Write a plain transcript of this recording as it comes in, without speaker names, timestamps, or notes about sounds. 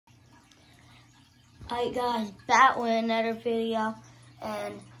Alright guys, back with another video,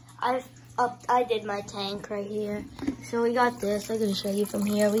 and I did my tank right here. So we got this, I'm gonna show you from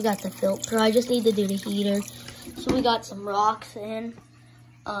here. We got the filter, I just need to do the heater. So we got some rocks in,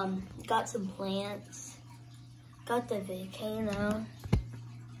 got some plants, got the volcano,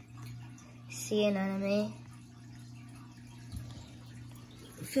 sea anemone.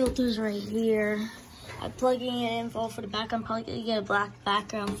 Filter's right here. I'm plugging it in for the back. I'm probably gonna get a black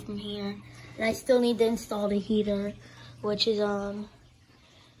background from here. And I still need to install the heater, which is, what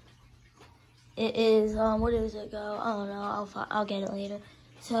does it go? I don't know, I'll get it later.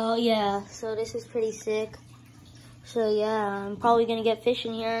 So yeah, so this is pretty sick. So yeah, I'm probably gonna get fish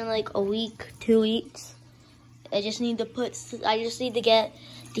in here in like a week, 2 weeks. I just need to get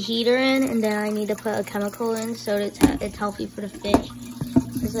the heater in, and then I need to put a chemical in so that it's healthy for the fish.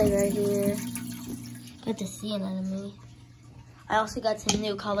 It's like right here. Got the sea anemone. I also got some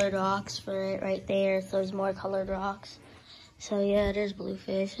new colored rocks for it right there, so there's more colored rocks. So yeah, there's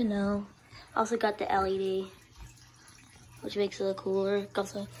bluefish, I know. Also got the LED, which makes it look cooler.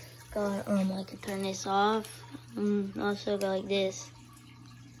 Also got, I can turn this off. Also got like this.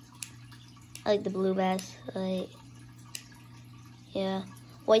 I like the blue bass, like, yeah.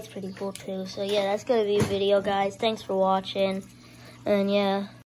 White's pretty cool too. So yeah, that's gonna be a video, guys. Thanks for watching, and yeah.